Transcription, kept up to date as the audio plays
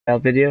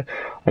video,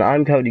 and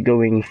I'm currently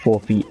going for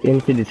the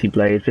Infinity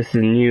Blade. This is a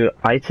new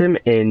item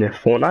in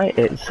Fortnite.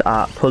 It's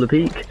at Puller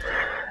Peak.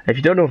 If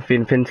you don't know what the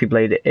Infinity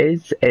Blade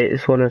is,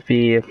 it's one of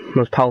the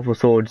most powerful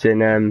swords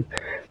in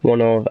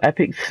one of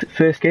Epic's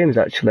first games,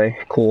 actually,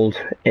 called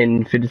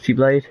Infinity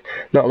Blade.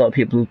 Not a lot of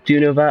people do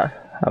know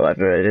that,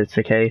 however it is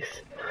the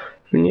case.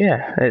 And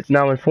yeah, it's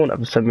now in Fortnite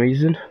for some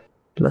reason.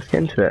 Let's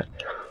get into it.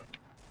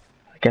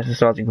 I guess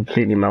it's not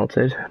completely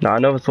melted. Now I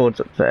know the sword's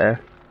up there.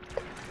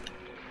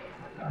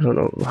 I don't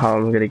know how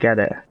I'm gonna get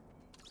it.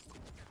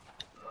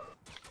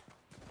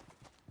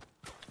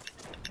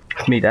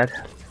 It's me dead.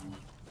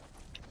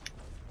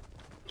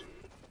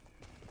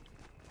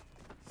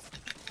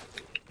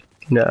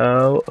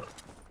 No.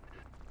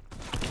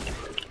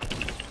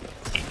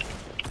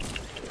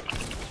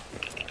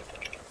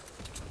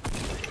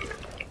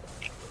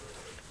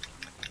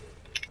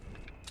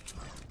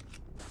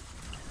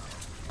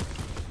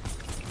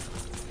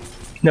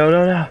 No,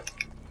 no, no.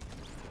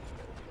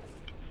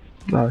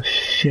 Oh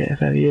shit,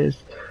 there he is.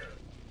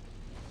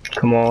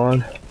 Come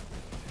on.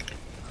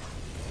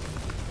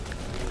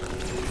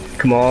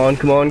 Come on,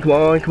 come on, come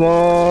on, come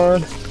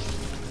on.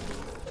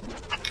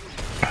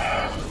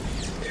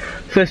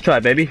 First try,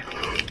 baby.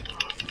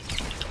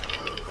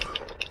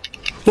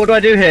 What do I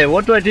do here?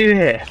 What do I do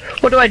here?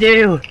 What do I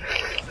do?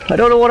 I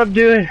don't know what I'm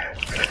doing.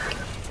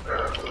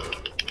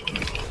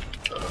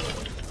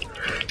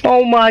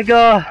 Oh my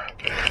god.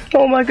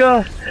 Oh my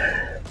god.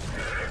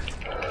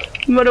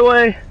 Run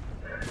away.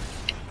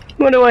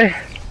 Run away.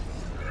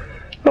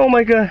 Oh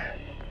my god.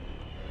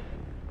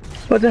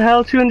 What the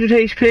hell? 200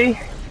 HP?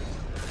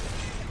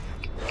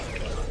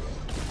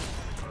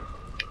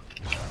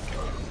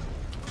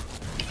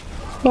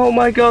 Oh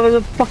my god, there's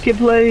a fucking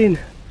plane!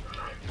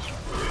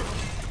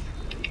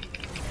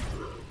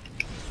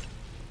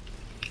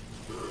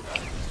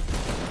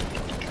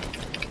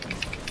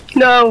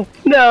 No!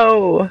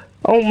 No!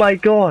 Oh my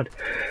god!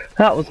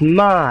 That was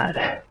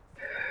mad!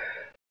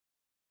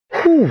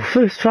 Whew,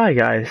 first try,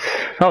 guys.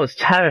 That was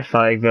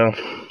terrifying, though.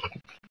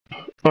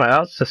 Alright,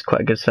 that's just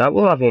quite a good start.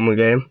 We'll have one more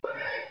game.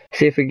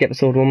 See if we can get the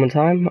sword one more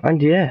time,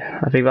 and yeah,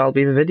 I think that'll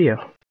be the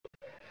video.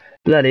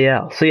 Bloody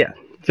hell. So yeah.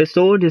 The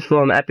sword is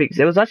from Epic's.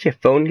 It was actually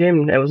a phone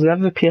game. It was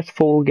never a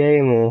PS4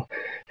 game or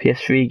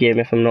PS3 game,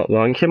 if I'm not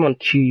wrong. It came on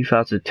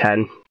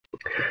 2010.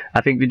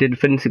 I think we did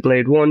Infinity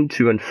Blade 1,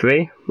 2, and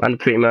 3, and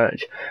pretty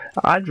much,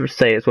 I'd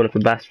say it's one of the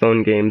best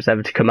phone games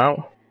ever to come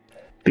out.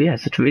 But yeah,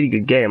 it's a really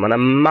good game, and I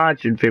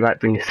imagine they might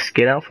bring a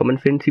skin out from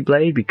Infinity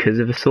Blade because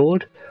of the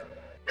sword.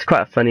 It's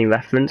quite a funny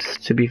reference,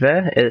 to be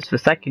fair. It's the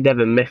second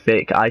ever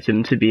mythic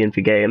item to be in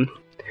the game.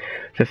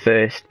 The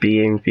first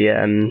being the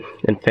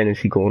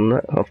Infinity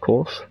Gauntlet, of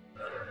course.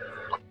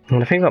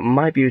 And I think that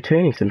might be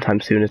returning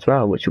sometime soon as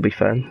well, which will be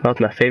fun. That was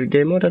my favourite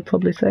game mode, I'd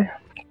probably say.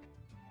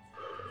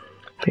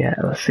 But yeah,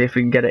 let's see if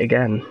we can get it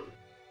again.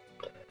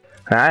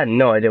 I had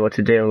no idea what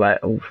to do, like,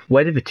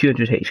 where did the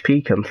 200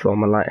 HP come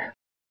from? I'm like,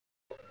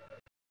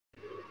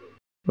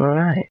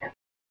 alright.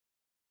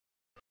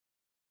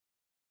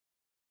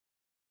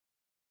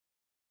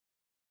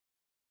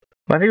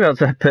 Well, I think that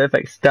was a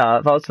perfect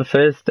start. That was the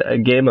first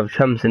game I've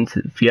come since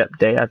the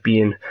update. I've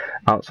been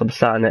out, so I'm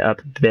starting it up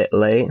a bit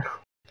late.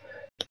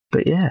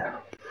 But yeah,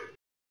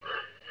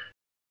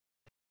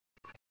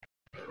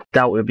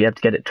 doubt we'll be able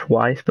to get it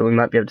twice, but we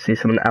might be able to see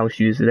someone else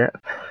using it,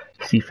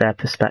 see their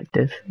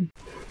perspective.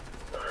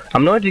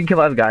 I'm not going to kill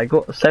that guy. I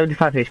got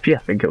 75 HP, I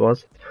think it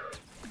was.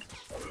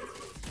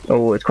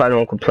 Oh, it's quite an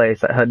awkward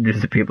place, like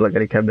hundreds of people are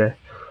going to come there.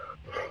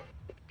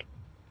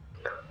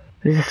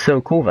 This is so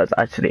cool that's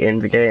actually in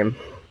the game.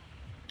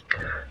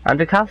 And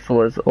the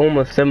castle is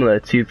almost similar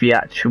to the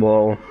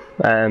actual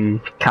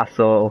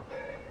castle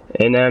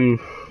in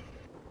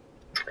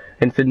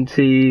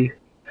Infinity.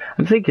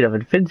 I'm thinking of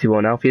Infinity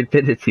War now, the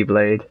Infinity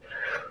Blade.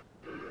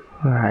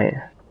 Alright.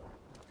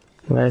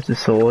 Where's the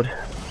sword?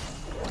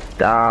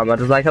 Damn, I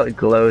just like how it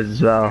glows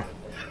as well.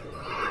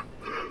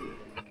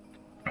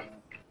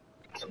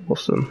 It's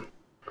awesome.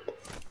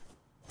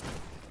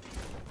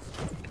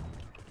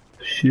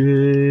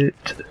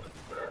 Shit.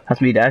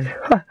 That's me dead.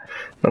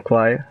 Not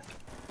quite.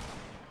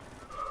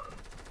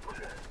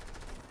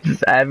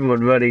 Just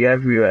everyone running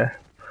everywhere.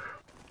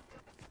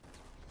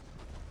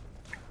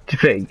 Do you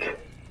think?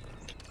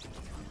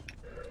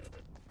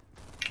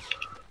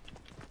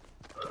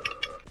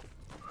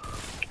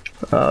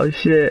 Oh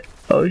shit,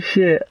 oh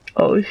shit,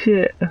 oh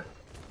shit.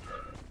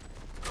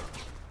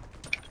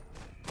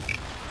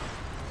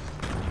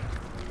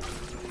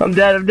 I'm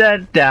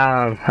dead,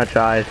 Damn, I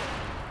tried.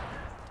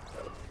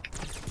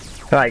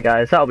 Alright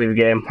guys, that'll be the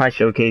game. I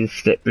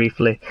showcased it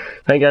briefly.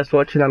 Thank you guys for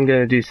watching. I'm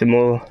going to do some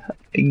more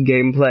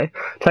gameplay.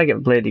 Try to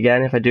get played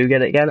again. If I do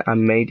get it again, I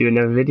may do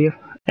another video.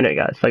 Anyway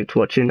guys, thanks for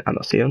watching, and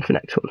I'll see you on the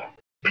next one.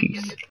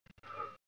 Peace.